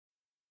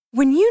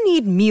When you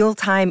need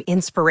mealtime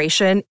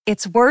inspiration,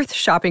 it's worth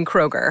shopping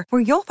Kroger,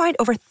 where you'll find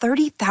over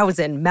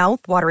 30,000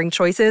 mouth-watering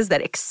choices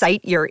that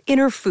excite your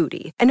inner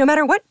foodie. And no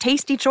matter what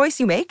tasty choice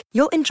you make,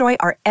 you'll enjoy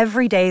our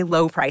everyday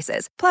low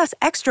prices, plus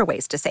extra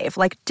ways to save,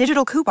 like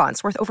digital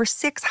coupons worth over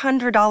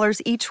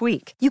 $600 each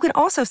week. You can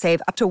also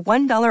save up to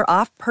 $1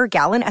 off per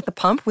gallon at the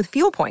pump with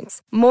fuel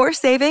points. More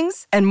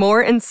savings and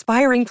more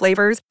inspiring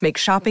flavors make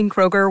shopping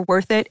Kroger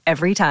worth it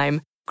every time.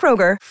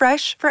 Kroger,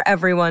 fresh for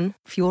everyone.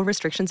 Fuel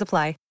restrictions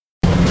apply.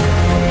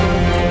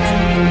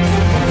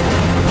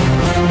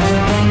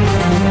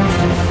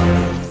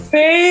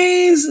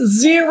 Phase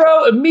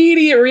zero,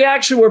 immediate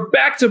reaction. We're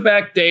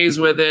back-to-back days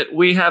with it.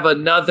 We have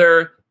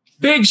another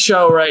big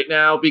show right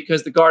now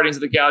because the Guardians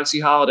of the Galaxy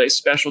Holiday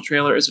Special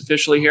trailer is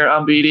officially here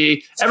on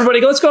BD.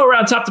 Everybody, let's go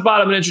around top to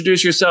bottom and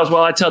introduce yourselves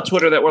while I tell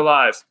Twitter that we're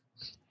live.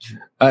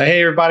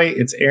 Hey, everybody.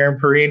 It's Aaron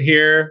Perrine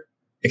here.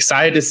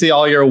 Excited to see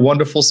all your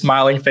wonderful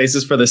smiling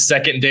faces for the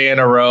second day in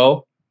a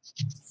row.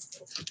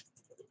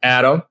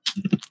 Adam.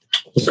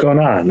 What's going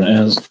on?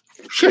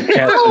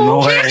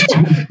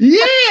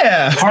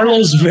 Yeah.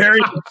 Harlow's very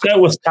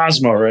upset with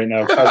Cosmo right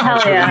now.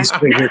 What's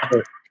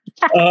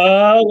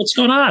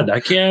going on? I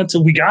can't.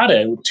 We got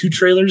it. 2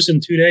 trailers in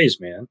 2 days,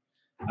 man.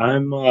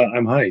 I'm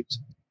hyped.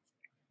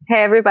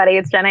 Hey everybody,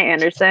 it's Jenna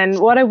Anderson.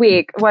 What a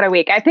week.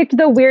 I picked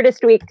the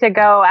weirdest week to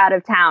go out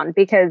of town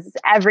because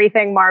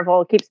everything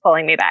Marvel keeps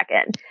pulling me back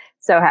in.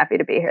 So happy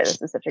to be here.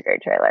 This is such a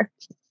great trailer.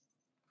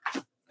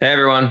 Hey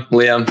everyone,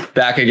 Liam,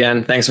 back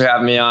again. Thanks for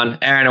having me on.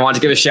 Aaron, I want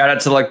to give a shout out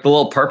to the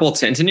little purple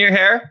tint in your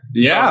hair.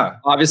 Yeah.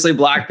 Obviously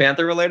Black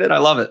Panther related. I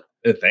love it.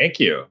 Thank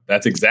you.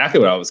 That's exactly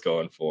what I was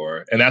going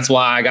for. And that's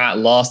why I got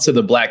lost to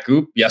the black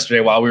goop yesterday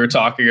while we were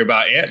talking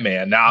about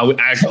Ant-Man. Now,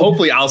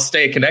 hopefully I'll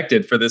stay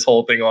connected for this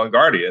whole thing on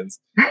Guardians.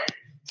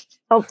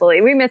 Hopefully.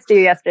 We missed you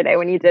yesterday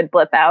when you did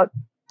blip out.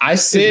 I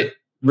sent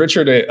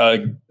Richard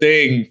a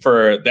thing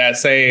for that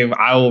same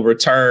I will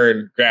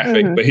return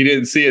graphic, but he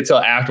didn't see it till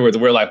afterwards.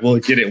 We're like, we'll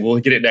get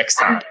it next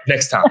time.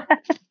 Just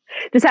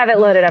have it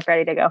loaded up,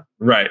 ready to go.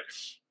 Right.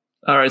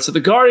 All right. So the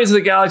Guardians of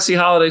the Galaxy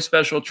Holiday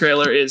Special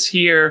trailer is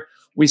here.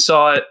 We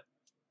saw it.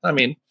 I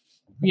mean,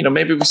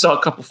 maybe we saw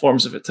a couple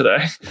forms of it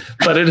today,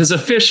 but it is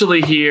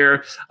officially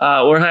here.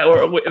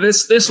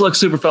 This looks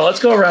super fun. Let's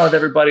go around with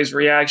everybody's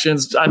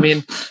reactions. I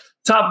mean,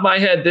 top of my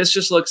head, this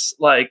just looks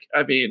like,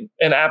 an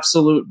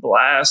absolute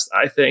blast.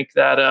 I think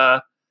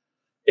that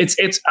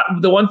it's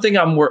the one thing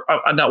I'm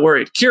not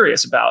worried,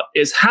 curious about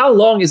is how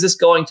long is this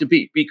going to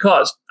be?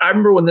 Because I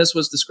remember when this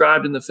was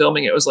described in the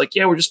filming, it was like,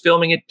 yeah, we're just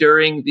filming it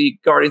during the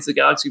Guardians of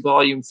the Galaxy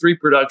Volume 3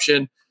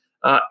 production.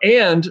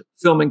 And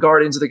filming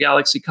Guardians of the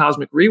Galaxy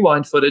Cosmic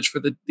Rewind footage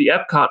for the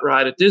Epcot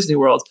ride at Disney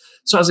World.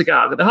 So I was like,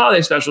 the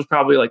holiday special is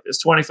probably like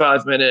this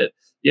 25-minute,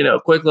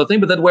 quick little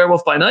thing. But then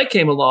Werewolf by Night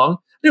came along.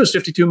 It was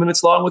 52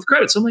 minutes long with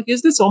credits. So I'm like,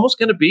 is this almost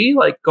going to be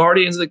like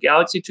Guardians of the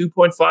Galaxy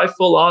 2.5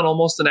 full on,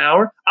 almost an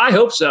hour? I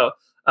hope so,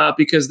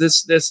 because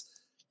this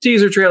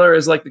teaser trailer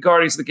is like the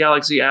Guardians of the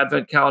Galaxy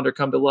advent calendar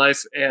come to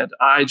life. And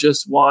I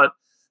just want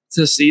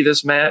to see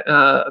this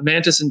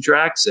Mantis and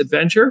Drax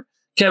adventure.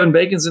 Kevin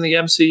Bacon's in the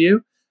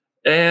MCU.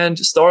 And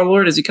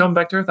Star-Lord, is he coming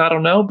back to Earth? I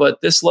don't know, but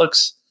this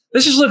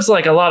just looks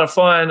like a lot of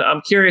fun.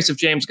 I'm curious if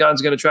James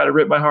Gunn's going to try to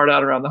rip my heart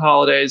out around the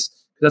holidays.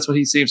 That's what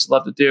he seems to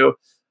love to do.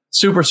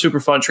 Super, super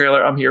fun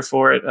trailer. I'm here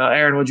for it.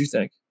 Aaron, what'd you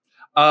think?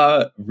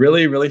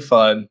 Really, really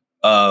fun.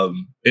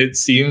 It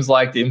seems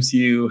like the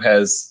MCU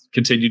has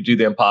continued to do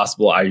the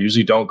impossible. I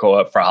usually don't go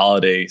up for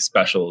holiday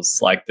specials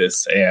like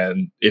this.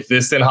 And if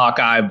this and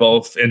Hawkeye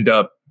both end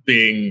up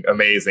being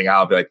amazing,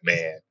 I'll be like,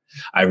 man,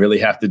 I really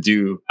have to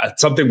do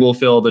something will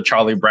fill the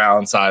Charlie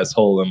Brown sized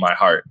hole in my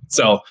heart.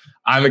 So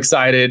I'm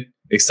excited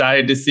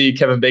to see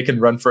Kevin Bacon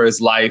run for his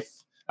life.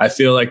 I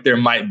feel like there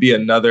might be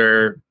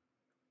another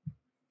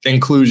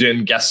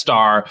inclusion guest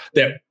star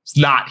that's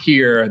not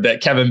here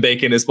that Kevin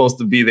Bacon is supposed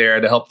to be there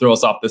to help throw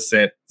us off the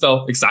scent.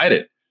 So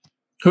excited.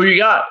 Who you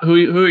got? Who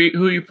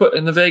you put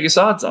in the Vegas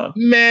odds on?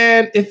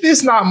 Man, if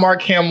it's not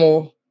Mark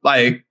Hamill,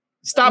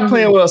 stop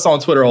playing with us on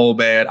Twitter, old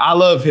man. I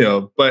love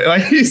him.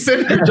 But he's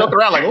sitting there joking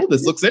around like, oh,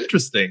 this looks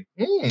interesting.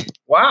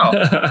 Wow.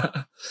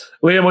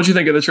 Liam, what'd you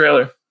think of the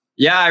trailer?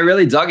 Yeah, I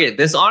really dug it.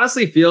 This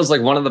honestly feels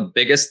like one of the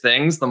biggest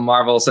things the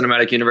Marvel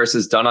Cinematic Universe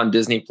has done on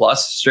Disney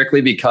Plus,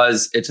 strictly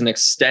because it's an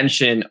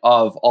extension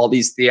of all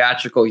these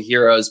theatrical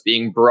heroes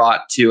being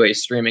brought to a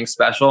streaming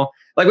special.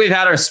 Like we've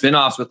had our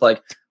spinoffs with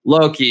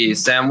Loki,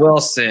 Sam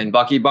Wilson,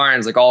 Bucky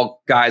Barnes,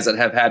 all guys that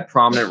have had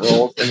prominent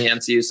roles in the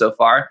MCU so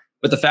far.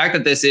 But the fact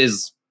that this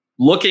is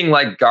looking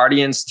like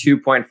Guardians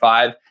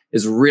 2.5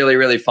 is really,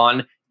 really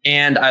fun.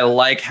 And I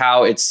like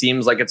how it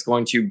seems like it's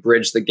going to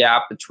bridge the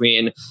gap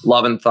between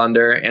Love and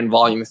Thunder and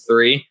Volume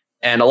 3.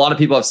 And a lot of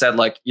people have said,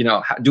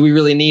 do we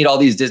really need all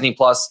these Disney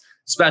Plus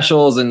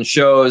specials and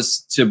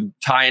shows to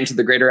tie into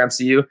the greater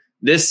MCU?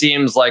 This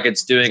seems like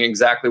it's doing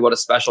exactly what a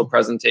special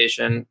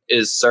presentation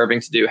is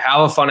serving to do. Have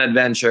a fun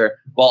adventure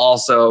while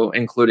also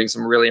including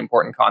some really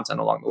important content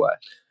along the way.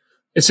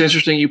 It's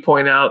interesting you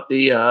point out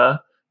the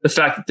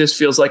fact that this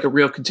feels like a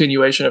real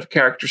continuation of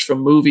characters from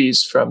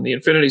movies from the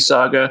Infinity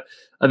Saga.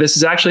 This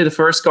is actually the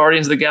first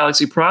Guardians of the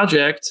Galaxy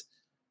project.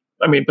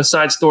 I mean,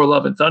 besides Thor: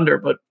 Love and Thunder,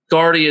 but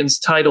Guardians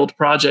titled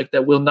project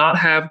that will not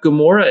have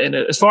Gamora in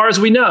it, as far as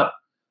we know.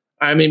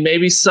 I mean,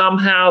 maybe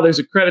somehow there's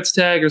a credits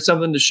tag or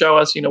something to show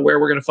us, where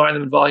we're going to find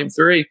them in Volume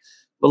 3.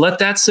 But let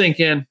that sink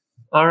in.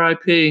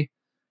 R.I.P.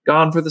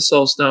 Gone for the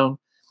Soul Stone.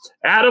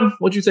 Adam,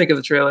 what'd you think of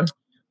the trailer?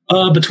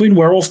 Between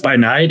Werewolf by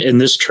Night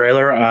and this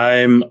trailer,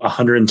 I'm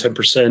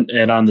 110%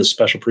 in on the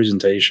special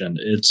presentation.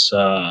 It's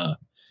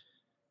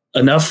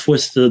enough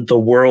with the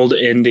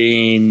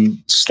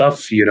world-ending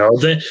stuff,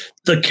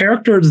 The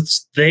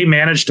characters they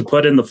managed to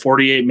put in the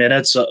 48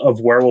 minutes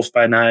of Werewolf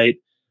by Night,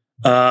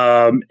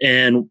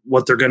 and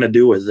what they're going to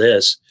do with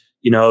this,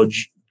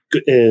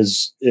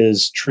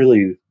 is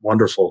truly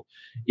wonderful.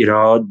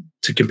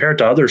 To compare it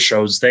to other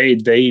shows, they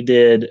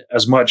did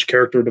as much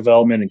character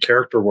development and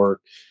character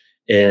work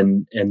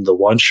in the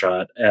one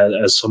shot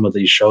as some of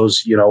these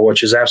shows,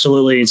 which is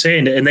absolutely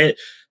insane. And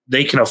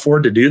they can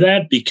afford to do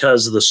that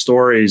because the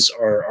stories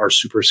are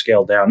super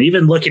scaled down.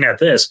 Even looking at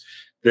this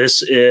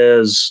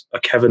is a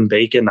Kevin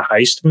Bacon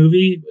heist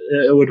movie,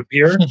 it would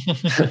appear.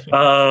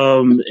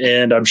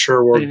 And I'm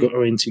sure we're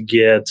going to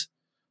get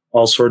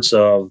all sorts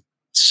of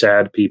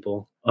sad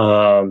people,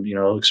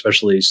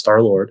 especially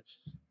Star-Lord.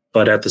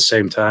 But at the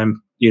same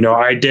time,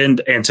 I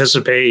didn't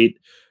anticipate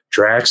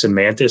Drax and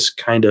Mantis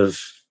kind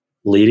of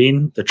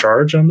leading the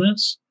charge on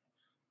this.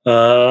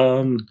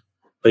 But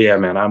yeah,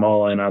 man, I'm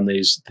all in on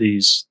these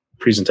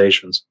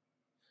presentations.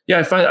 Yeah,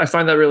 I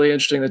find that really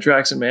interesting that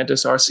Drax and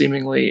Mantis are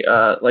seemingly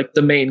like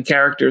the main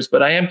characters,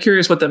 but I am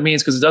curious what that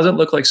means because it doesn't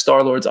look like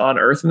Star-Lord's on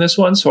Earth in this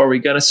one. So are we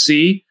going to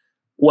see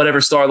whatever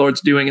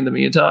Star-Lord's doing in the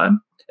meantime?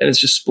 And it's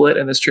just split,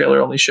 and this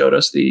trailer only showed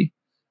us the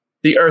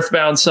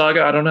Earthbound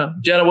saga. I don't know.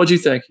 Jenna, what'd you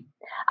think?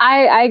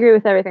 I agree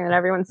with everything that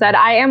everyone said.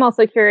 I am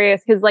also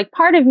curious because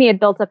part of me had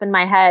built up in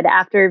my head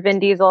after Vin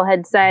Diesel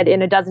had said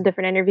in a dozen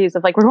different interviews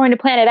of we're going to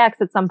Planet X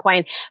at some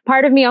point.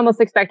 Part of me almost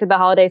expected the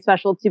holiday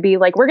special to be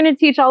we're going to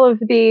teach all of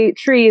the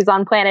trees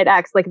on Planet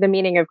X, the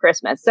meaning of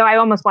Christmas. So I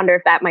almost wonder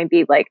if that might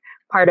be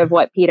part of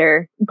what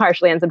Peter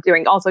partially ends up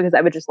doing also, because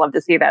I would just love to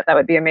see that. That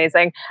would be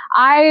amazing.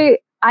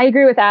 I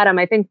agree with Adam.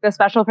 I think the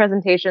special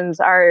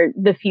presentations are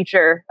the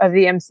future of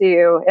the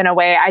MCU in a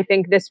way. I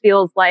think this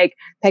feels like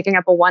picking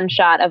up a one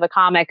shot of a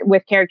comic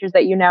with characters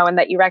that and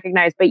that you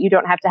recognize, but you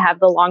don't have to have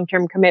the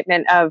long-term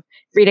commitment of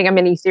reading a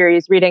mini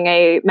series, reading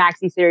a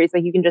maxi series.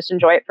 You can just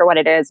enjoy it for what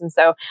it is. And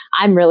so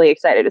I'm really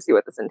excited to see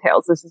what this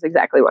entails. This is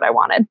exactly what I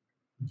wanted.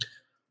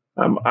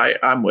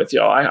 I'm with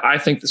y'all. I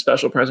think the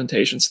special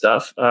presentation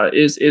stuff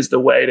is the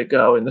way to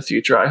go in the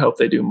future. I hope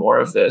they do more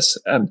of this.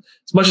 And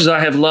as much as I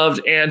have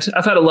loved, and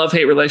I've had a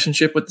love-hate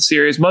relationship with the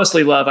series,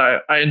 mostly love.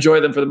 I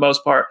enjoy them for the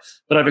most part,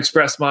 but I've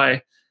expressed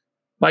my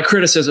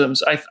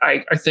criticisms.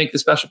 I think the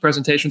special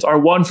presentations are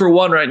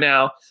 1-for-1 right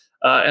now,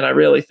 and I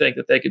really think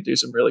that they could do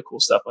some really cool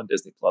stuff on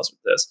Disney Plus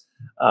with this.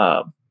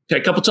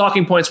 Okay, a couple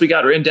talking points we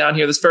got written down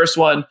here. This first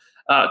one,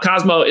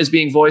 Cosmo is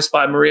being voiced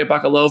by Maria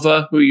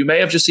Bakalova, who you may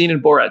have just seen in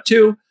Borat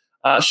 2.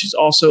 She's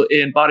also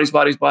in Bodies,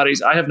 Bodies,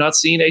 Bodies. I have not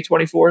seen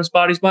A24's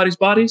Bodies, Bodies,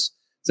 Bodies.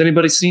 Has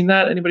anybody seen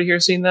that? Anybody here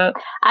seen that?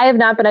 I have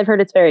not, but I've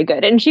heard it's very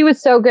good. And she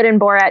was so good in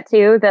Borat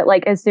too that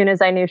as soon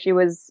as I knew she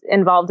was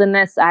involved in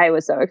this, I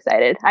was so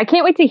excited. I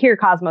can't wait to hear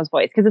Cosmo's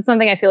voice because it's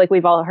something I feel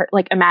we've all heard,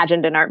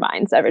 imagined in our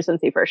minds ever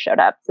since he first showed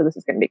up. So this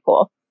is going to be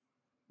cool.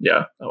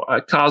 Yeah.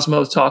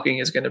 Cosmo talking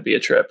is going to be a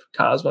trip.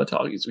 Cosmo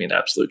talking is going to be an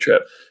absolute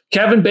trip.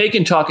 Kevin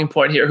Bacon talking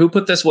point here. Who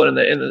put this one in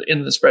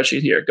the spreadsheet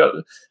here?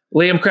 Go,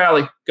 Liam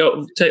Crowley.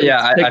 Go.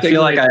 I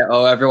feel like I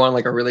owe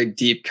everyone a really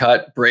deep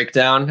cut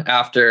breakdown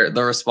after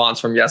the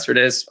response from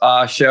yesterday's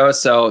show.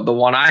 So the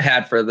one I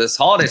had for this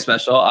holiday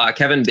special,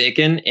 Kevin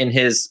Bacon in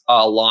his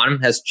lawn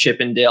has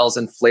Chippendales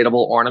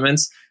inflatable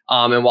ornaments.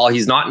 And while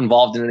he's not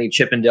involved in any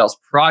Chippendales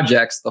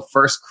projects, the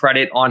first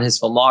credit on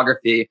his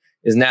filmography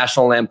is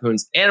National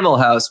Lampoon's Animal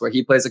House, where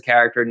he plays a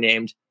character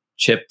named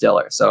Chip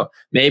Diller. So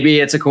maybe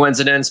it's a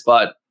coincidence,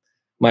 but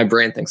my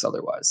brain thinks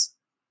otherwise.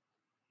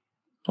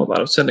 Hold on,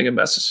 I'm sending a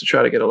message to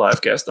try to get a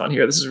live guest on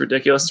here. This is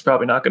ridiculous. It's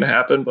probably not going to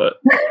happen, but...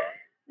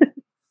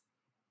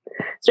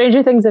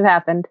 Stranger things have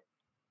happened.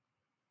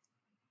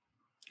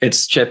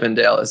 It's Chip and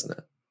Dale, isn't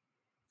it?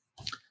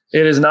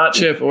 It is not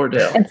Chip or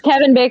Dale. It's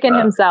Kevin Bacon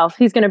himself.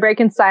 He's going to break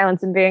in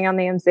silence and being on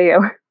the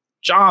MCU.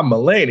 John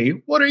Mulaney,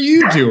 what are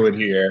you doing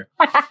here?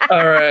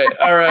 All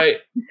right.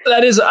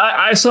 That is,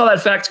 I saw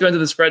that fact go into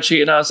the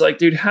spreadsheet and I was like,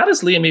 dude, how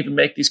does Liam even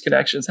make these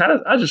connections?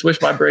 I just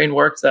wish my brain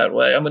worked that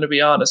way. I'm going to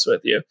be honest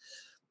with you.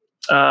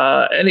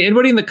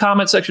 Anybody in the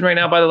comment section right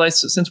now, by the way,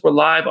 since we're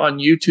live on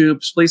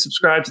YouTube, please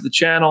subscribe to the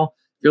channel.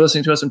 If you're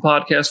listening to us in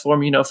podcast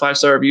form,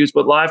 5-star reviews,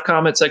 but live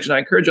comment section, I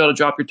encourage y'all to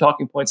drop your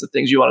talking points, the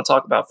things you want to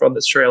talk about from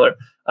this trailer.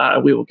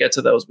 We will get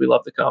to those. We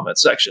love the comment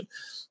section.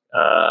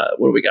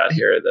 What do we got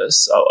here?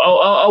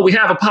 We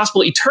have a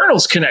possible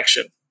Eternals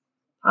connection.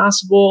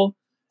 Possible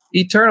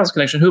Eternals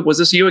connection. Who was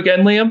this? You again,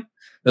 Liam?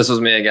 This was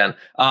me again.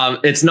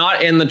 It's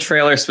not in the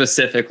trailer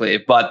specifically,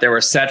 but there were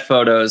set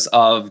photos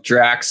of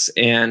Drax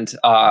and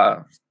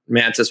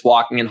Mantis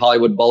walking in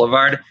Hollywood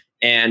Boulevard.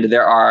 And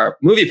there are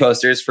movie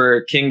posters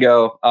for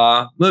Kingo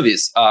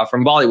movies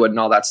from Bollywood and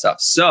all that stuff.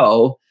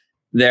 So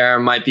there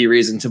might be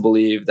reason to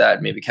believe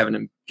that maybe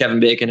Kevin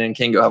Bacon and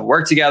Kingo have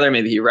worked together.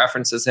 Maybe he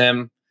references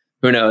him.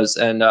 Who knows?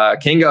 And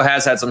Kingo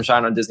has had some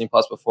shine on Disney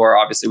Plus before,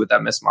 obviously with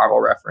that Miss Marvel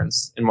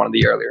reference in one of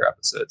the earlier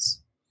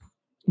episodes.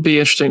 Be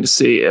interesting to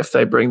see if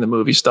they bring the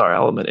movie star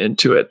element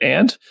into it.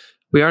 And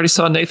we already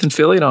saw Nathan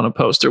Fillion on a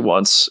poster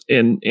once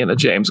in a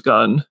James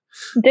Gunn.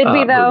 Did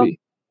we though? Movie.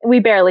 We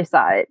barely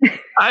saw it.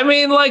 I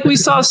mean, like we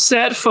saw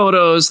set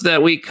photos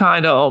that we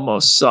kind of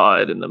almost saw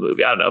it in the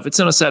movie. I don't know if it's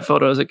in a set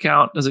photo. Does it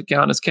count? Does it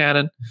count as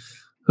canon?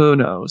 Who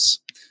knows?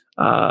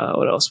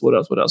 What else?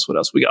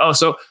 We got.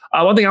 So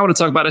one thing I want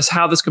to talk about is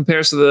how this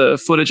compares to the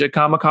footage at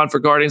Comic-Con for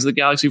Guardians of the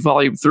Galaxy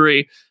Volume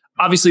 3.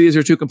 Obviously, these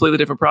are two completely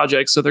different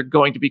projects, so they're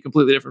going to be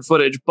completely different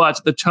footage.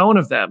 But the tone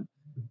of them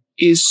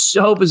is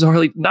so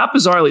not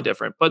bizarrely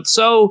different, but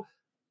so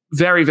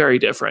very, very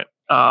different.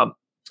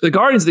 The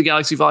Guardians of the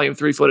Galaxy Volume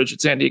 3 footage at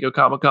San Diego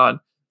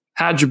Comic-Con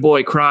had your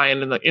boy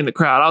crying in the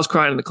crowd. I was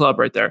crying in the club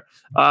right there.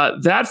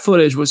 That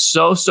footage was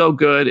so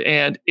good,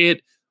 and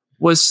it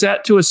was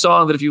set to a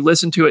song that if you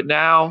listen to it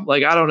now,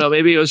 like, I don't know,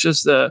 maybe it was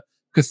just a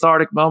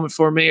cathartic moment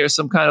for me or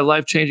some kind of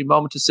life-changing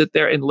moment to sit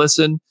there and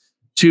listen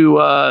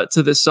to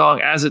this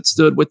song as it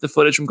stood with the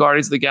footage from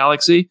Guardians of the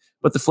Galaxy.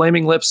 But the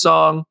Flaming Lips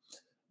song,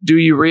 Do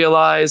You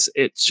Realize?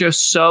 It's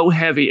just so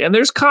heavy. And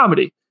there's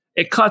comedy.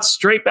 It cuts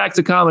straight back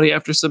to comedy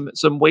after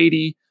some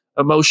weighty,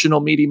 emotional,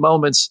 meaty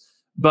moments.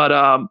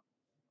 But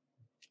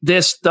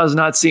this does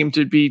not seem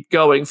to be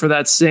going for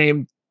that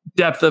same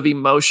depth of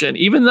emotion,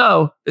 even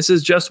though this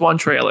is just one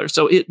trailer.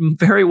 So it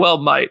very well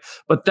might.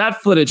 But that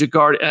footage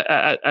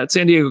at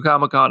San Diego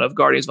Comic-Con of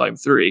Guardians Volume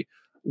 3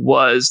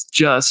 was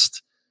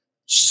just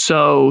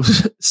so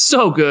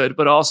good,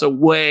 but also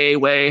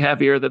way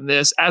heavier than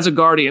this. As a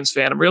Guardians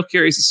fan, I'm real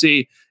curious to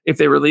see if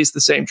they release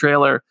the same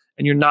trailer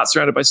and you're not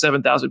surrounded by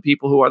 7,000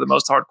 people who are the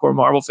most hardcore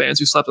Marvel fans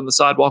who slept on the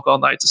sidewalk all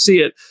night to see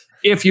it.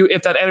 If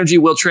that energy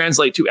will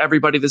translate to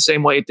everybody the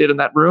same way it did in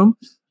that room.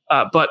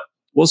 But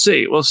we'll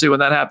see. We'll see when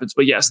that happens.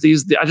 But yes,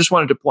 I just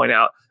wanted to point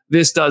out,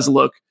 this does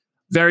look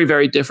very,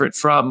 very different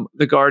from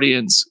the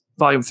Guardians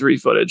Volume 3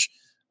 footage,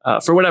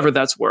 for whatever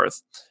that's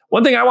worth.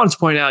 One thing I wanted to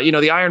point out,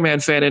 the Iron Man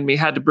fan in me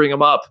had to bring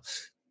him up.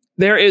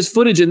 There is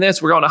footage in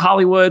this. We're going to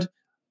Hollywood.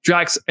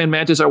 Drax and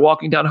Mantis are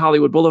walking down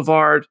Hollywood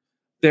Boulevard.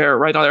 They're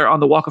right there on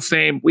the Walk of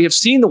Fame. We have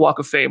seen the Walk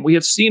of Fame. We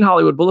have seen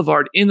Hollywood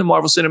Boulevard in the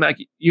Marvel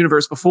Cinematic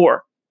Universe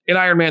before, in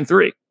Iron Man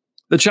 3.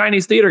 The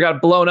Chinese theater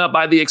got blown up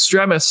by the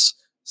Extremis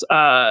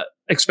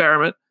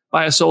experiment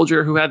by a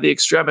soldier who had the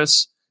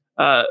Extremis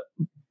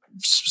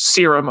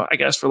serum, I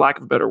guess, for lack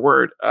of a better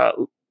word,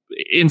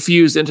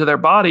 infused into their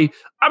body.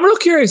 I'm real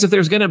curious if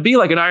there's going to be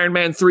like an Iron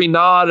Man 3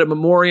 nod, a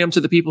memoriam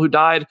to the people who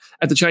died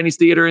at the Chinese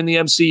theater in the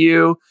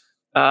MCU.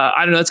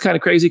 I don't know. It's kind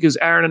of crazy because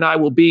Aaron and I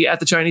will be at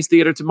the Chinese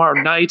theater tomorrow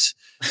night.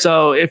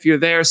 So if you're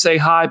there, say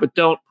hi, but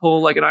don't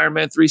pull like an Iron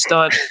Man 3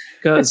 stunt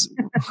because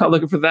I'm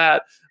looking for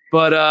that.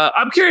 But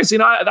I'm curious,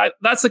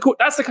 that's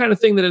the kind of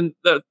thing that in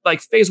the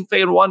like phase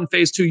 1 and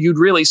phase 2, you'd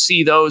really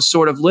see those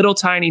sort of little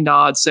tiny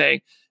nods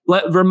saying,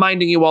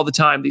 reminding you all the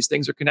time these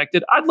things are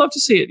connected. I'd love to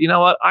see it. You know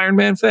what, Iron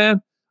Man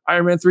fan,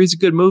 Iron Man 3 is a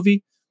good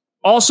movie.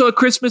 Also a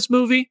Christmas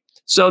movie.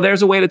 So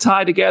there's a way to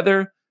tie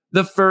together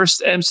the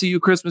first MCU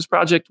Christmas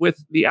project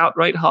with the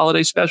outright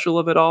holiday special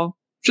of it all.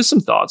 Just some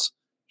thoughts.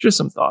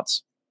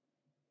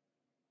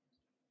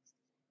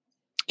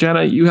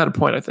 Jenna, you had a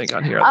point, I think,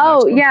 on here.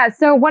 Yeah.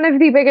 So one of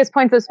the biggest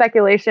points of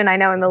speculation I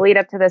know in the lead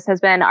up to this has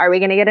been, are we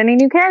going to get any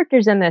new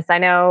characters in this? I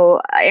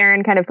know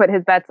Aaron kind of put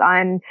his bets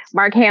on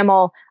Mark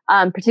Hamill,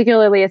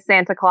 particularly as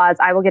Santa Claus.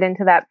 I will get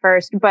into that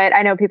first, but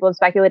I know people have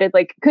speculated,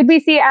 like, could we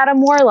see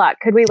Adam Warlock?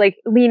 Could we like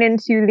lean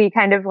into the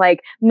kind of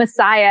like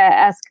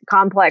Messiah-esque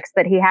complex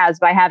that he has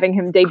by having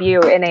him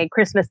debut in a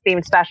Christmas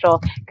themed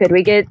special? Could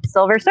we get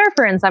Silver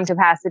Surfer in some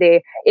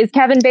capacity? Is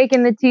Kevin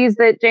Bacon the tease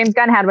that James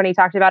Gunn had when he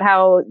talked about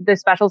how the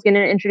special is going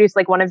to introduce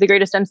like one of the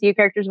greatest MCU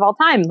characters of all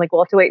time? Like,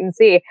 we'll have to wait and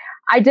see.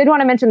 I did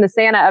want to mention the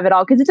Santa of it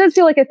all, because it does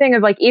feel like a thing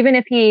of like, even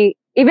if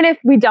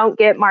we don't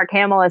get Mark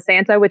Hamill as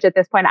Santa, which at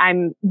this point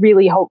I'm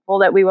really hopeful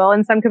that we will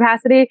in some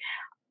capacity,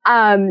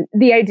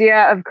 the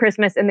idea of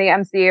Christmas in the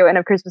MCU and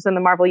of Christmas in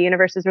the Marvel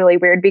Universe is really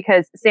weird,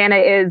 because Santa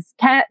is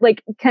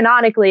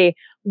canonically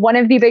one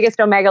of the biggest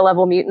Omega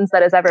level mutants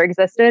that has ever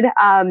existed.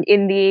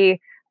 In the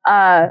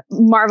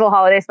Marvel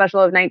Holiday Special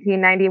of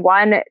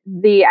 1991,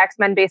 the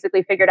X-Men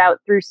basically figured out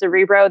through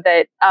Cerebro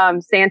that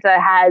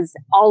Santa has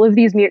all of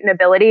these mutant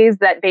abilities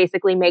that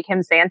basically make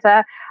him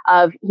Santa.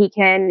 He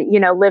can,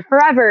 live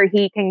forever.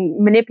 He can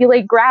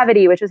manipulate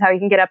gravity, which is how he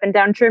can get up and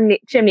down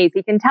chimneys.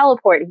 He can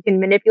teleport. He can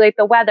manipulate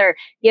the weather.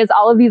 He has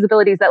all of these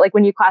abilities that, like,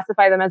 when you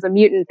classify them as a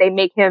mutant, they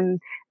make him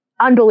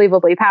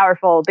unbelievably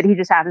powerful, but he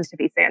just happens to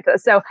be Santa.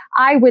 So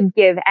I would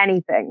give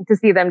anything to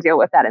see them deal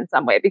with that in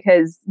some way,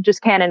 because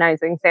just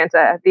canonizing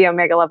Santa, the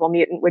Omega level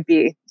mutant, would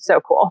be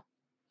so cool.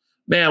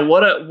 Man,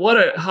 what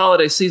a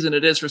holiday season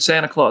it is for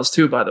Santa Claus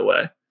too, by the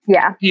way.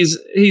 Yeah.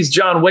 He's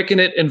John Wicking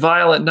it in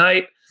Violent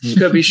Night.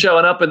 Could be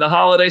showing up in the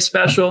holiday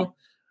special.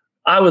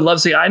 I would love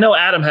to see. I know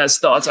Adam has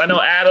thoughts. I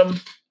know Adam.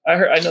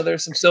 I know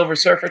there's some Silver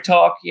Surfer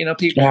talk.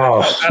 People.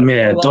 Oh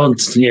man,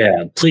 don't.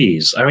 Yeah,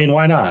 please. I mean,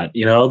 why not?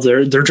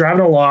 They're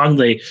driving along.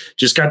 They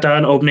just got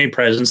done opening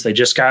presents. They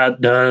just got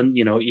done,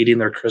 eating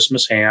their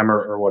Christmas ham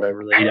or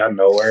whatever they eat out of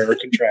nowhere or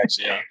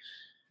Contraxia.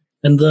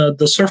 And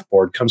the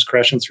surfboard comes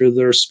crashing through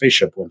their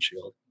spaceship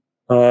windshield.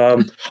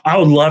 I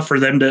would love for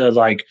them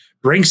to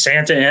bring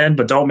Santa in,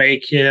 but don't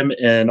make him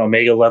an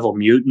Omega level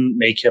mutant.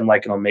 Make him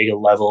like an Omega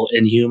level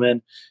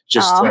Inhuman,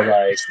 just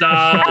to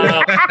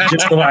stop.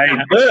 just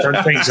to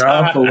turn things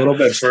up a little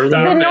bit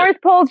further. The North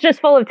Pole's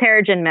just full of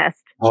Terrigen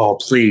mist. Oh,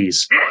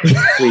 please,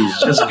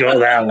 just go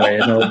that way,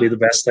 and it'll be the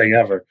best thing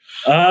ever.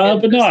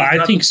 But no,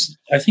 I think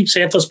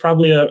Santa's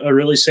probably a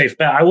really safe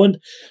bet. I wouldn't.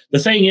 The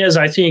thing is,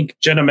 I think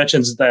Jenna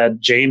mentions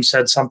that James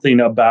said something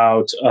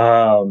about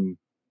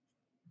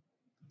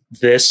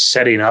this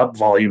setting up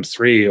Volume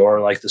 3, or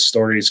the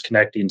stories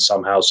connecting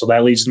somehow. So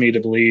that leads me to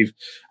believe,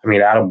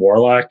 Adam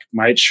Warlock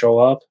might show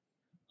up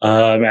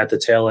at the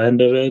tail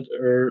end of it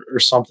or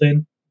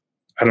something.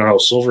 I don't know.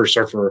 Silver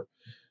Surfer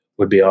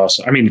would be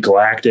awesome.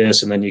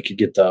 Galactus, and then you could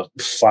get the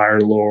Fire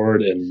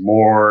Lord and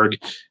Morg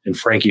and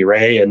Frankie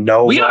Ray and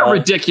Nova. We are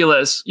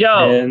ridiculous.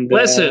 Yo,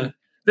 listen,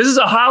 this is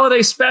a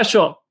holiday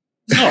special.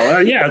 Oh,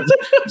 yeah.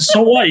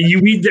 So what?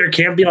 You mean there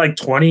can't be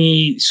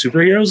 20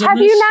 superheroes in Have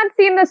this? you not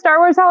seen the Star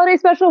Wars holiday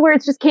special where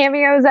it's just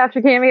cameos after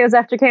cameos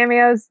after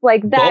cameos?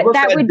 That Boba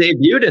that Fett would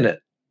debuted in it.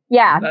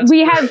 Yeah,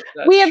 we have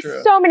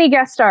true. so many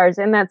guest stars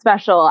in that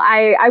special.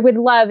 I would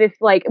love if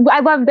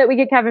I love that we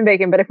get Kevin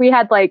Bacon, but if we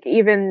had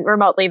even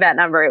remotely that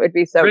number, it would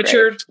be so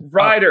Richard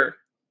Rider.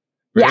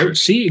 Yeah.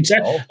 See,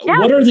 exactly. Yeah.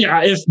 What are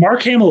if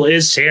Mark Hamill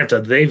is Santa,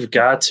 they've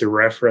got to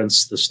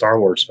reference the Star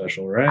Wars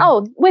special, right?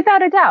 Oh,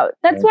 without a doubt.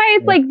 That's why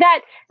it's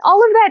that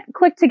all of that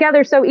clicked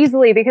together so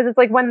easily, because it's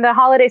when the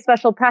holiday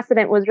special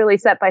precedent was really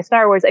set by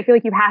Star Wars, I feel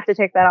like you have to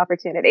take that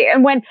opportunity.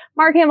 And when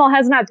Mark Hamill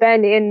has not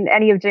been in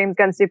any of James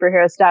Gunn's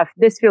superhero stuff,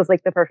 this feels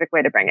like the perfect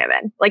way to bring him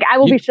in. I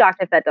will be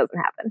shocked if that doesn't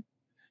happen.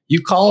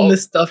 You calling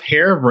this stuff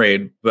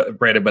harebrained, but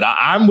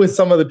I'm with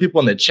some of the people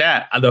in the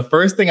chat. The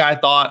first thing I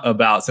thought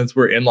about, since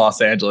we're in Los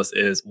Angeles,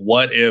 is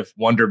what if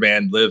Wonder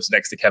Man lives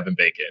next to Kevin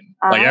Bacon?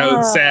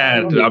 It's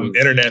sad. I'm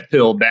internet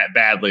pilled that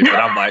badly, but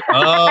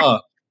I'm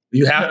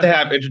you have to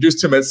have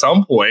introduced him at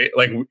some point.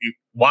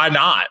 Why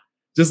not?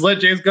 Just let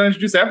James Gunn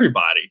introduce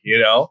everybody,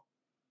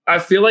 I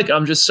feel like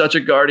I'm just such a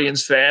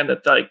Guardians fan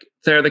that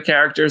they're the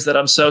characters that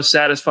I'm so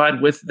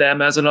satisfied with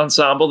them as an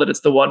ensemble that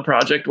it's the one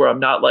project where I'm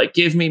not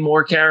give me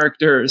more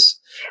characters.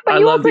 But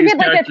you also get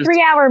a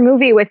 3-hour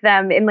movie with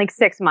them in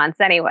 6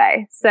 months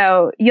anyway.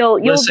 So you'll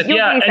listen, be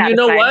and satisfied. you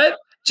know what,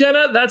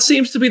 Jenna, that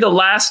seems to be the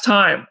last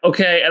time.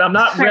 Okay, and I'm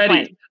not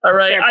ready. All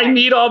right, I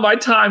need all my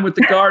time with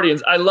the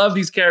Guardians. I love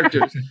these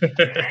characters. Go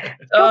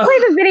play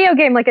the video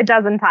game a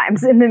dozen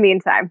times in the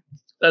meantime.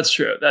 That's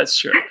true.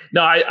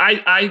 No,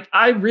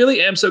 I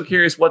really am so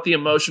curious what the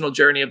emotional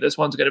journey of this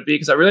one's going to be,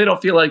 because I really don't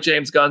feel like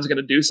James Gunn's going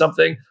to do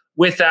something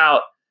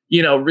without,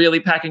 really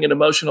packing an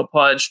emotional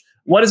punch.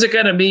 What is it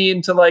going to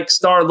mean to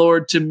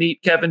Star-Lord to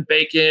meet Kevin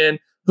Bacon?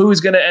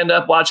 Who's going to end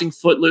up watching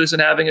Footloose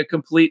and having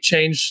completely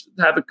change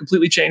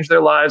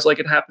their lives like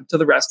it happened to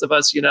the rest of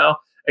us,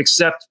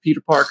 except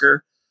Peter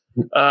Parker.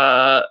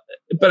 Okay,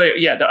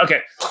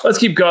 let's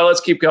keep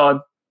going.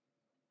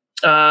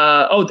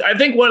 I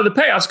think one of the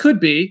payoffs could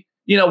be,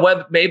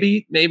 whether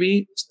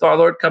maybe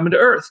Star-Lord coming to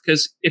Earth.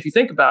 Because if you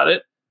think about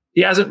it,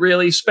 he hasn't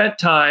really spent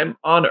time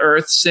on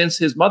Earth since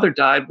his mother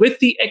died, with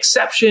the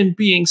exception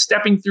being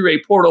stepping through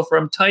a portal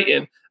from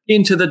Titan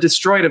into the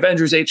destroyed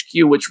Avengers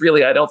HQ, which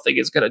really I don't think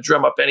is going to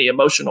drum up any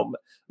emotional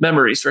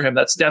memories for him.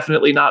 That's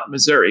definitely not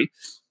Missouri.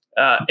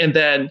 And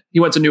then he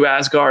went to New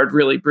Asgard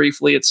really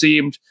briefly, it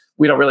seemed.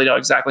 We don't really know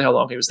exactly how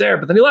long he was there,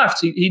 but then he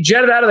left. He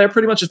jetted out of there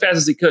pretty much as fast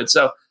as he could.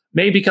 So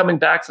maybe coming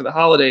back for the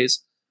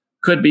holidays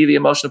could be the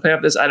emotional payoff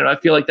of this. I don't know. I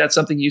feel like that's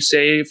something you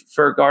save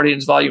for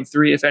Guardians Volume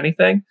 3, if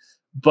anything.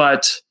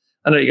 But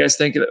I don't know. You guys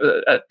think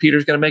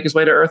Peter's going to make his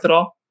way to Earth at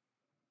all?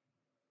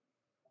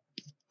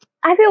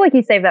 I feel like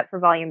you saved that for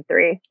Volume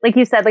 3. Like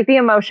you said, the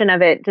emotion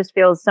of it just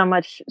feels so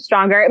much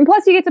stronger. And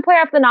plus you get to play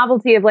off the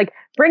novelty of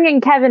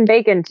bringing Kevin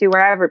Bacon to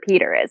wherever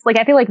Peter is.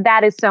 I feel like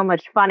that is so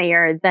much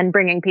funnier than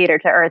bringing Peter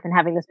to Earth and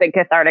having this big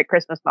cathartic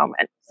Christmas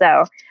moment.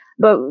 So,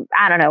 but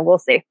I don't know. We'll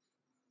see.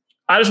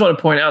 I just want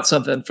to point out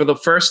something. For the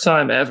first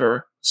time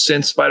ever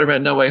since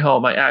Spider-Man No Way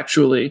Home, I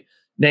actually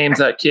named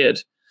that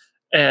kid.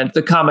 And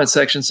the comment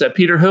section said,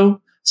 Peter who?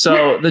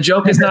 So the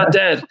joke is not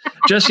dead.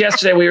 Just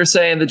yesterday we were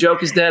saying the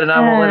joke is dead and I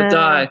won't let it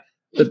die.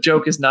 The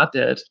joke is not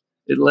dead.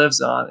 It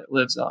lives on.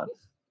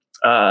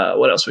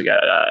 What else we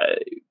got?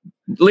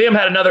 Liam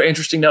had another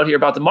interesting note here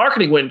about the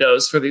marketing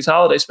windows for these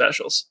holiday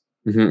specials.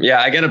 Mm-hmm.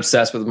 Yeah, I get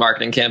obsessed with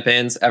marketing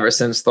campaigns ever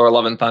since Thor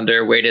Love and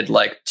Thunder waited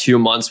 2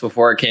 months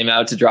before it came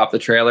out to drop the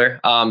trailer.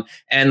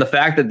 And the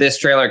fact that this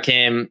trailer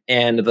came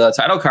and the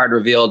title card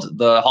revealed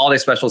the holiday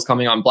specials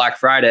coming on Black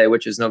Friday,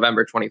 which is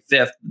November 25th,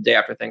 the day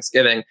after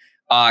Thanksgiving,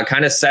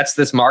 kind of sets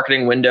this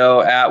marketing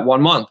window at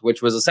 1 month,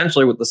 which was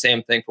essentially with the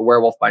same thing for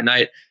Werewolf by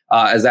Night,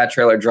 as that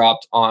trailer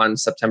dropped on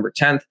September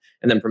 10th.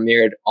 and then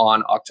premiered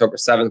on October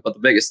 7th. But the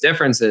biggest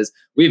difference is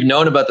we've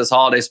known about this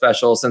holiday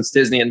special since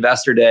Disney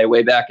Investor Day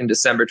way back in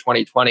December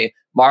 2020.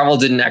 Marvel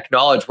didn't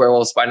acknowledge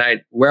Werewolf by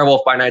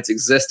Night's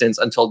existence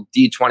until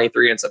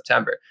D23 in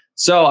September.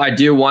 So I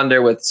do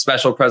wonder with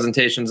special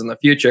presentations in the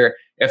future,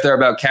 if they're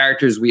about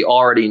characters we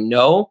already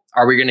know,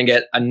 are we going to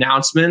get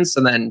announcements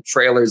and then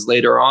trailers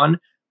later on?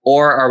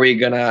 Or are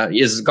we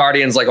is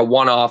Guardians like a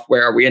one-off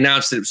where we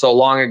announced it so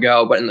long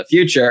ago, but in the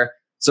future,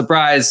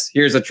 surprise,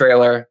 here's a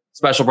trailer,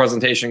 special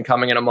presentation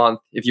coming in a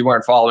month if you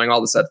weren't following all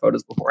the set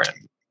photos beforehand?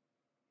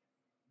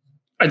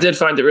 I did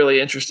find it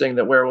really interesting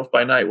that Werewolf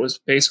by Night was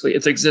basically,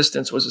 its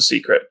existence was a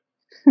secret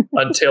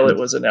until it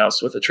was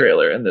announced with a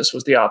trailer. And this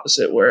was the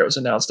opposite, where it was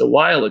announced a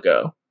while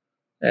ago.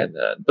 And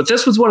but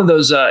this was one of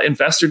those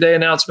Investor Day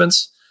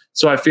announcements.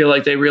 So I feel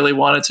like they really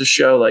wanted to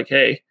show like,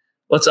 hey,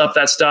 let's up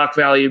that stock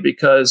value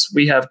because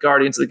we have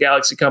Guardians of the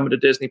Galaxy coming to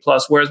Disney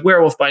Plus. Whereas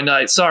Werewolf by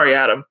Night, sorry,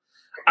 Adam,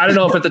 I don't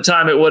know if at the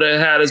time it would have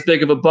had as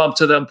big of a bump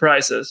to them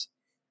prices.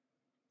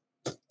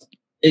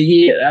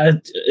 Yeah,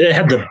 it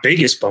had the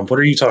biggest bump. What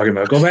are you talking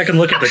about? Go back and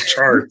look at the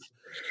chart.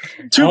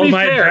 All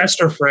my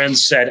investor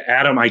friends said,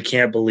 Adam, I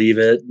can't believe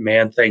it.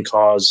 Man-Thing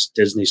caused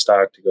Disney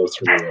stock to go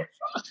through the roof.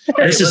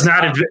 This is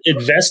not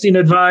investing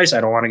advice.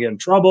 I don't want to get in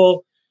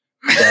trouble.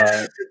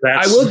 I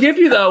will give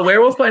you, though,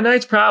 Werewolf by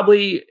Night's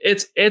probably,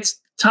 it's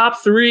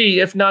top 3,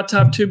 if not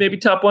top 2, maybe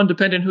top 1,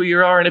 depending who you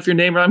are and if your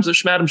name rhymes with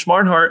Schmadam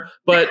Schmarnhart.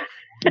 But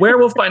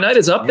Werewolf by Night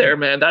is up there,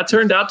 man. That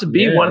turned out to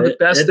be one of the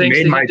best things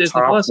made my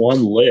Disney top Plus.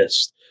 1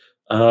 list.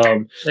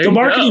 The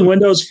marketing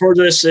windows for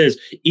this is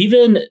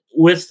even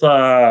with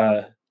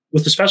the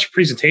special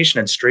presentation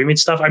and streaming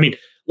stuff. I mean,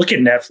 look at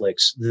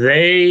Netflix.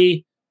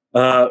 They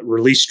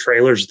release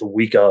trailers the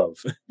week of.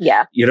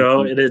 Yeah.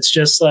 And it's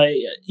just like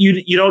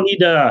you don't need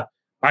to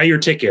buy your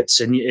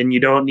tickets and you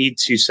don't need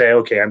to say,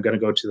 okay, I'm going to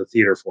go to the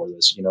theater for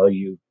this.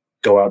 You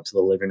go out to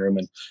the living room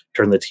and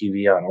turn the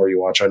TV on, or you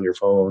watch on your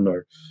phone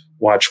or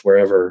watch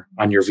wherever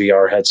on your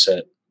VR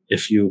headset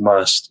if you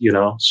must,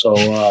 So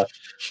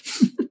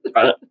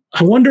I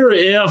wonder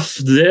if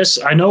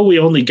I know we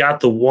only got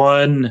the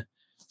one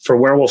for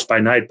Werewolf by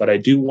Night, but I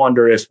do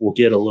wonder if we'll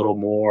get a little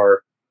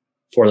more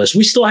for this.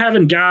 We still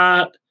haven't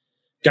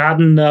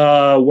gotten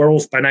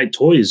Werewolf by Night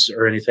toys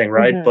or anything,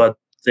 right? Mm-hmm. But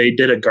they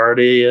did a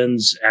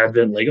Guardians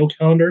Advent Lego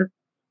calendar,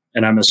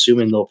 and I'm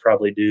assuming they'll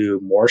probably do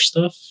more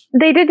stuff.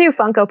 They did do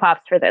Funko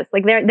Pops for this.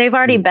 Like they've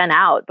already been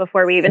out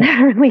before we even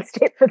released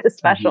it for the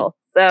special.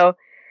 Mm-hmm. So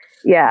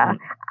yeah,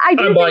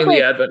 I'm buying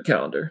the Advent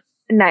calendar.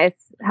 Nice.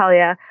 Hell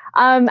yeah.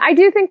 I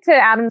do think, to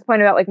Adam's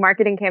point about like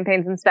marketing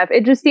campaigns and stuff,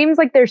 it just seems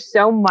like there's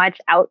so much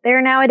out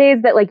there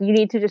nowadays that like you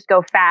need to just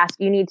go fast.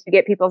 You need to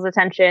get people's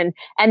attention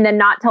and then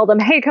not tell them,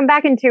 hey, come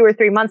back in 2 or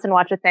 3 months and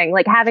watch a thing.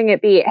 Like having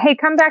it be, hey,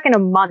 come back in a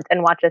month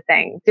and watch a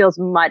thing feels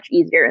much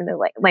easier in the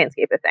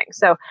landscape of things.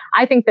 So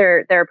I think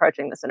they're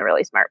approaching this in a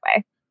really smart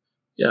way.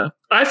 Yeah.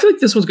 I feel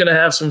like this one's going to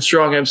have some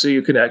strong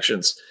MCU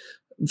connections,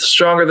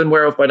 stronger than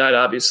Werewolf by Night,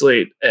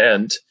 obviously.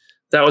 And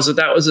that was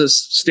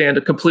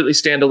a completely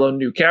standalone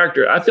new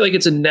character. I feel like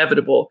it's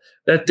inevitable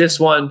that this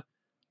one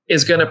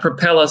is going to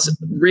propel us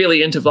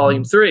really into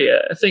Volume 3.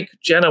 I think,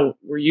 Jenna,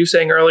 were you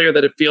saying earlier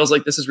that it feels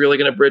like this is really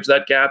going to bridge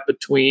that gap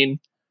between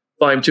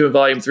Volume 2 and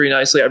Volume 3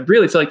 nicely? I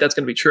really feel like that's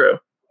going to be true.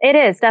 It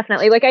is,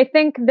 definitely. Like, I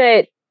think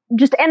that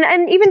just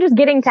and even just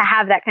getting to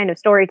have that kind of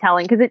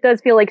storytelling, because it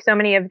does feel like so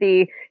many of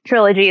the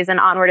trilogies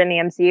and onward in the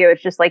MCU,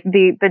 it's just like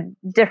the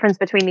difference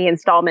between the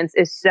installments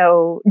is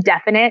so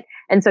definite,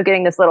 and so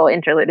getting this little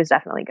interlude is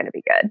definitely going to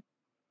be good.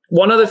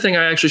 One other thing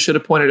I actually should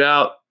have pointed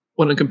out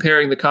when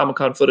comparing the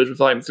Comic-Con footage with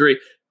Volume 3,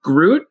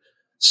 Groot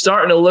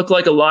starting to look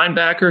like a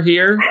linebacker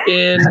here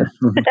in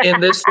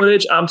this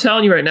footage. I'm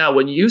telling you right now,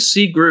 when you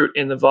see Groot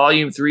in the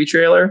Volume 3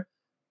 trailer,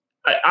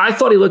 I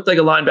thought he looked like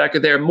a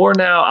linebacker there. More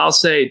now, I'll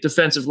say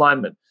defensive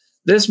lineman.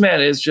 This man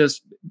is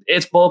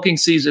it's bulking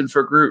season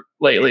for Groot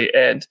lately,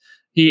 and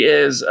he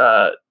is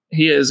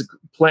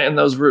planting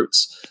those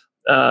roots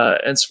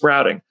and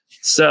sprouting.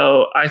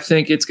 So I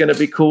think it's going to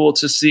be cool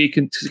to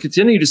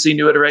continue to see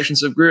new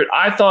iterations of Groot.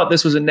 I thought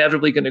this was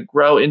inevitably going to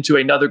grow into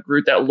another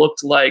Groot that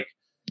looked like,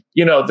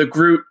 the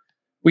Groot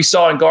we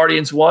saw in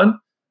Guardians 1,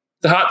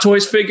 the Hot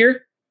Toys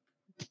figure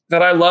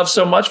that I love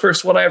so much,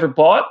 first one I ever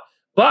bought.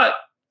 But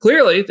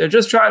clearly, they're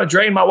just trying to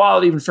drain my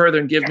wallet even further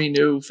and give me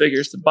new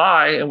figures to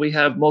buy. And we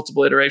have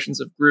multiple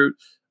iterations of Groot,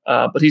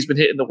 but he's been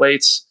hitting the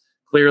weights.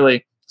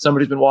 Clearly,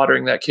 somebody's been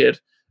watering that kid,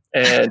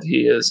 and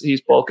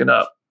he's bulking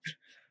up.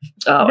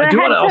 I do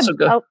want to also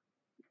go.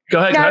 Go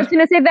ahead. Yeah, I was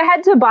going to say the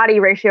head to body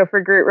ratio for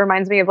Groot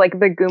reminds me of like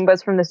the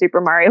Goombas from the Super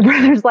Mario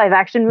Brothers live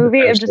action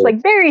movie. Of just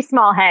like very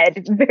small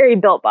head, very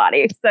built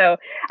body. So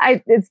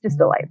it's just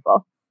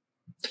delightful.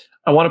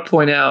 I want to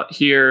point out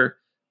here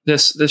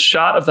this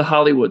shot of the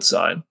Hollywood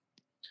sign.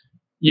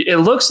 It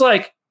looks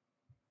like,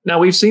 now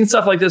we've seen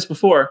stuff like this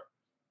before.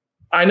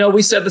 I know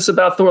we said this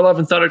about Thor Love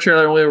and Thunder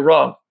trailer and we were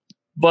wrong,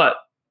 but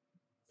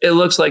it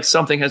looks like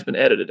something has been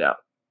edited out.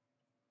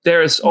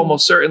 There is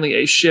almost certainly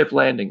a ship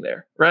landing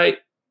there, right?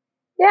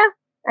 Yeah,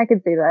 I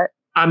could see that.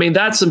 I mean,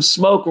 that's some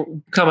smoke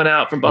coming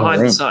out from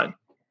behind the sign.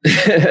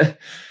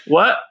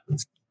 What?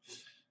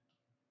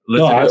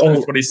 Let's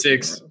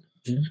 26.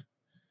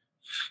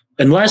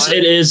 Unless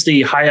it is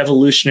the High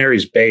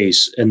Evolutionary's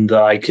base and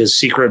like his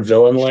secret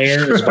villain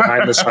lair is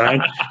behind the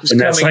sign, and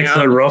that's like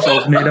the roof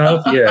opening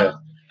up. Yeah,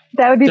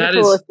 that would be the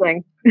coolest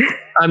thing.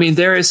 I mean,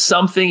 there is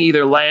something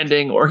either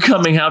landing or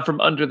coming out from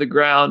under the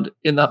ground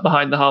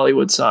behind the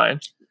Hollywood sign,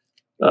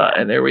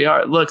 and there we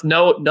are. Look,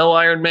 no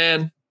Iron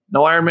Man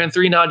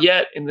 3 not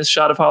yet in this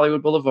shot of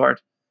Hollywood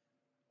Boulevard.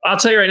 I'll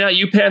tell you right now,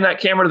 you pan that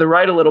camera to the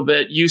right a little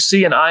bit, you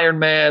see an Iron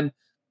Man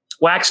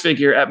wax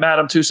figure at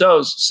Madame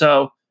Tussauds.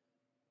 So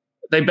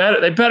they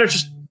better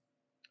just.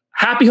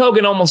 Happy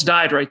Hogan almost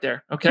died right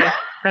there. Okay,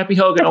 Happy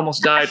Hogan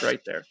almost died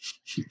right there.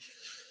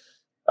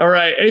 All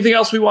right. Anything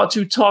else we want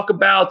to talk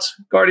about?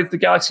 Guardians of the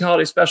Galaxy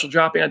Holiday Special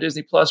dropping on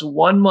Disney Plus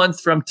 1 month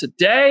from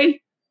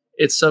today.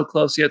 It's so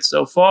close yet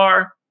so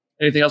far.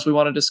 Anything else we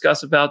want to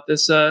discuss about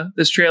this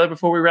trailer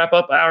before we wrap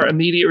up our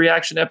immediate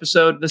reaction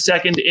episode, the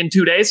second in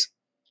 2 days?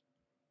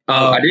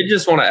 I did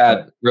just want to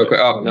add real quick.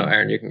 Oh no,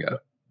 Aaron, you can go.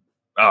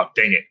 Oh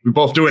dang it, we're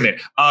both doing it.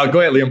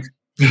 Go ahead, Liam.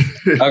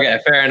 Okay,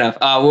 fair enough.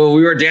 Well,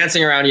 we were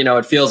dancing around,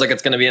 it feels like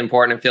it's going to be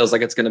important. It feels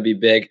like it's going to be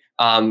big.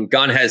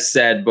 Gunn has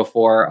said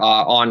before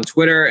on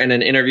Twitter and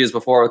in interviews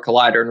before with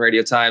Collider and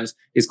Radio Times,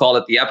 he's called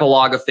it the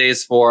epilogue of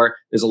Phase 4.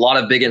 There's a lot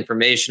of big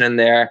information in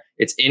there.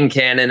 It's in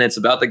canon. It's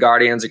about the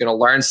Guardians. You're going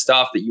to learn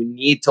stuff that you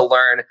need to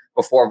learn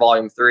before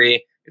Volume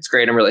 3. It's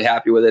great. I'm really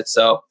happy with it.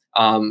 So,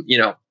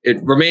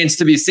 it remains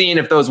to be seen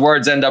if those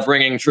words end up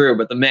ringing true,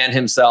 but the man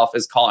himself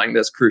is calling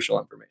this crucial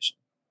information.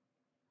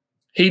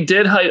 He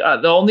did.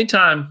 The only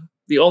time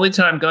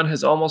Gunn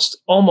has almost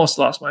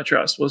lost my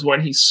trust was when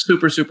he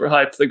super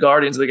hyped the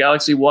Guardians of the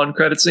Galaxy 1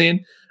 credit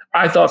scene.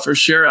 I thought for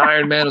sure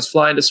Iron Man was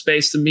flying to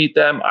space to meet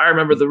them. I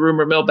remember the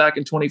rumor mill back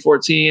in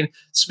 2014,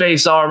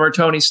 space armor,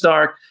 Tony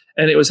Stark,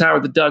 and it was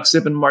Howard the Duck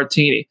sipping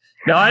martini.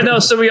 Now I know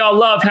some of y'all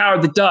love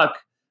Howard the Duck,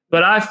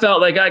 but I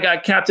felt like I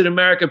got Captain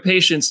America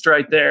patience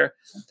right there,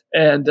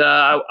 and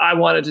I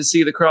wanted to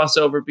see the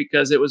crossover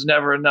because it was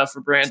never enough for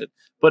Brandon.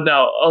 But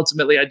no,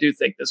 ultimately, I do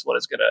think this one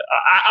is going to...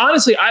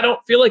 Honestly, I don't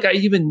feel like I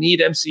even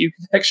need MCU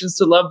connections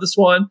to love this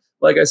one.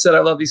 Like I said, I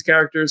love these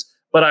characters,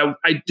 but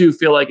I do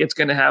feel like it's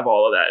going to have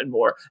all of that and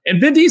more.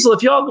 And Vin Diesel,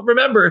 if y'all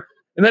remember,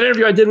 in that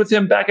interview I did with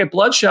him back at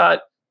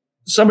Bloodshot,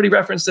 somebody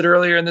referenced it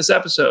earlier in this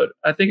episode.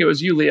 I think it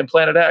was you, Liam,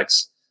 Planet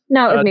X.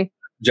 No, it was me.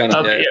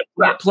 Jonathan,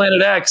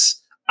 Planet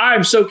X.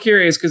 I'm so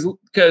curious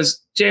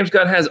because James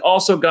Gunn has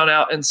also gone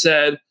out and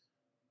said,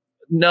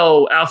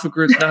 no, Alpha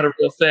Groot's not a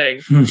real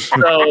thing.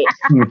 So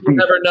you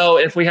never know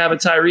if we have a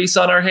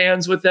Tyrese on our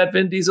hands with that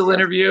Vin Diesel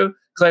interview,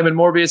 claiming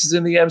Morbius is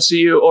in the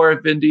MCU, or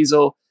if Vin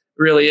Diesel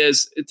really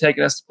is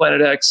taking us to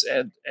Planet X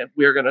and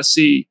we're going to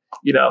see,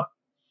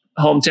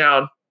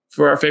 hometown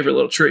for our favorite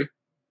little tree.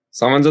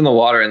 Someone's in the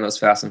water in those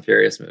Fast and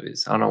Furious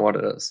movies. I don't know what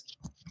it is.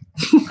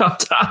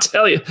 I'll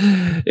tell you,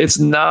 it's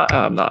not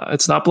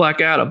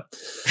Black Adam.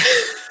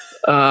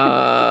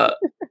 All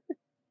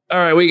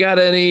right, we got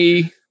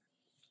any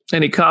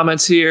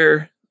comments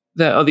here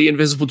that the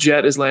invisible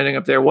jet is landing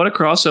up there? What a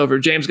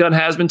crossover. James Gunn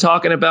has been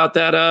talking about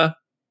that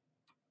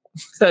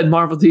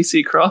Marvel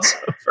DC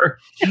crossover.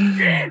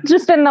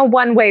 Just in the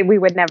one way we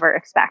would never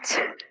expect.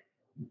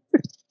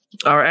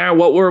 All right, Aaron,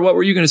 what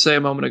were you going to say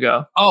a moment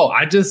ago? Oh,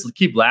 I just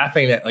keep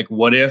laughing at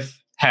What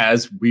If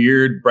has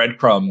weird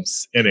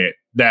breadcrumbs in it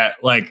that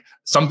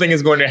something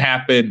is going to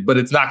happen, but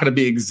it's not going to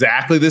be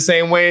exactly the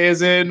same way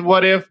as in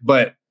What If,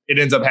 but it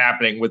ends up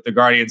happening with the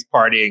Guardians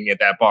partying at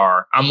that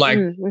bar. I'm like,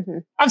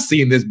 I've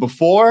seen this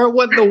before.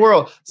 What in the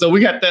world? So we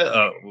got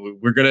that.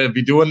 We're going to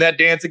be doing that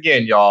dance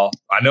again, y'all.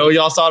 I know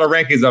y'all saw the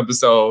rankings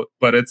episode,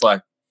 but it's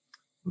like,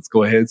 let's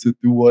go ahead and sit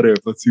through What If.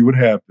 Let's see what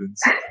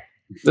happens.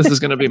 This is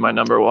going to be my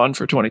number one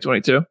for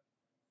 2022.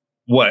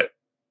 What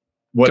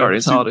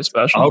Guardians Holiday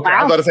Special. Okay,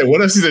 wow. I was about to say,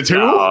 What If Season 2?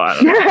 No, I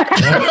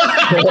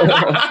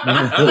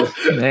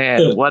don't know.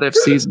 Man, What If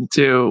Season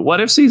 2? What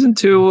If Season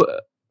 2...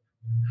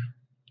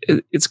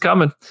 It's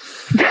coming.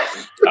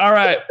 All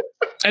right.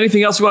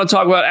 Anything else you want to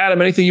talk about, Adam?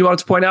 Anything you wanted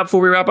to point out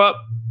before we wrap up?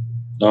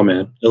 Oh,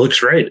 man. It looks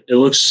great. It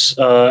looks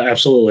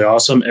absolutely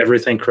awesome.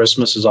 Everything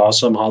Christmas is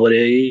awesome.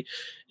 Holiday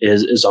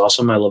is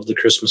awesome. I love the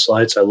Christmas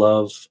lights. I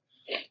love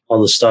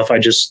all the stuff. I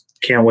just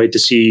can't wait to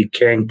see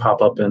Kang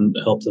pop up and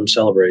help them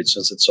celebrate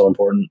since it's so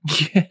important.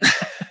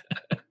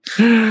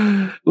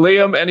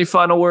 Liam, any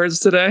final words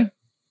today?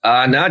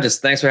 No,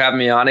 just thanks for having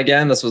me on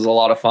again. This was a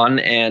lot of fun,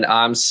 and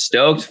I'm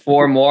stoked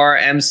for more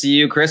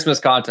MCU Christmas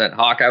content.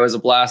 Hawkeye was a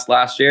blast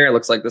last year. It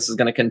looks like this is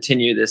going to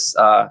continue this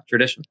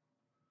tradition.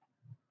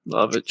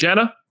 Love it.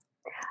 Jenna?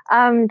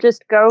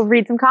 Just go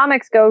read some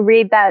comics. Go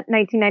read that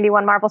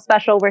 1991 Marvel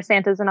special where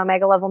Santa's an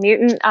Omega level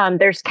mutant.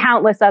 There's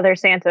countless other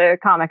Santa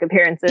comic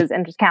appearances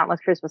and just countless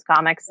Christmas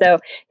comics. So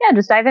yeah,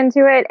 just dive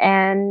into it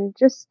and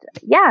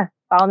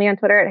follow me on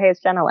Twitter at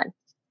HeyIsJennaLynn.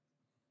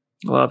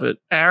 Love it.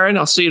 Aaron,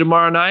 I'll see you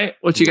tomorrow night.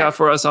 What you got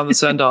for us on the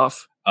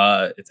send-off?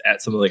 It's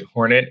at Something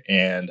Hornet,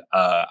 and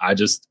I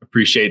just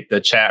appreciate the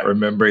chat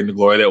remembering the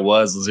glory that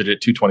was Lizard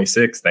at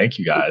 226. Thank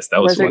you guys.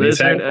 That was funny.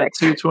 Lizard at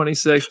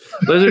 226.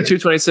 Lizard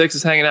 226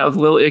 is hanging out with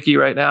Lil Icky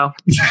right now.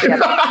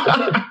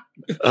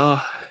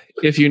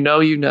 If you know,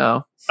 you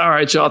know. All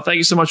right, y'all. Thank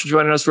you so much for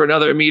joining us for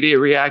another immediate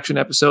reaction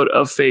episode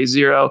of Phase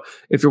Zero.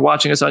 If you're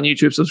watching us on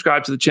YouTube,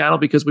 subscribe to the channel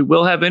because we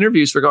will have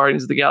interviews for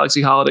Guardians of the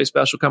Galaxy Holiday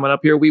Special coming up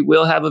here. We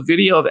will have a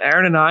video of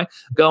Aaron and I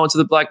going to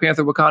the Black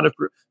Panther Wakanda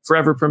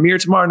Forever premiere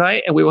tomorrow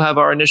night, and we will have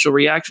our initial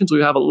reactions. We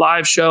will have a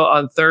live show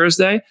on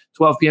Thursday,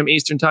 12 p.m.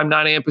 Eastern Time,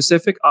 9 a.m.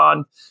 Pacific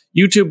on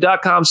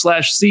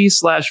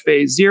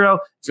youtube.com/c/Phase Zero.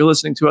 If you're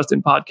listening to us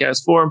in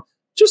podcast form,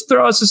 just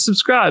throw us a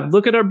subscribe.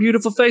 Look at our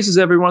beautiful faces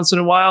every once in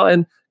a while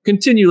and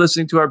continue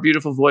listening to our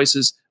beautiful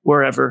voices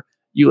wherever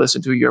you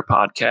listen to your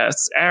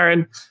podcasts.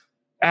 Aaron,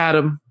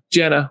 Adam,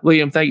 Jenna,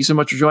 Liam, thank you so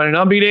much for joining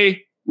on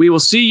BD. We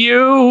will see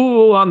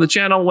you on the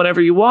channel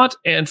whenever you want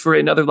and for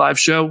another live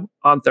show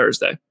on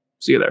Thursday.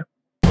 See you there.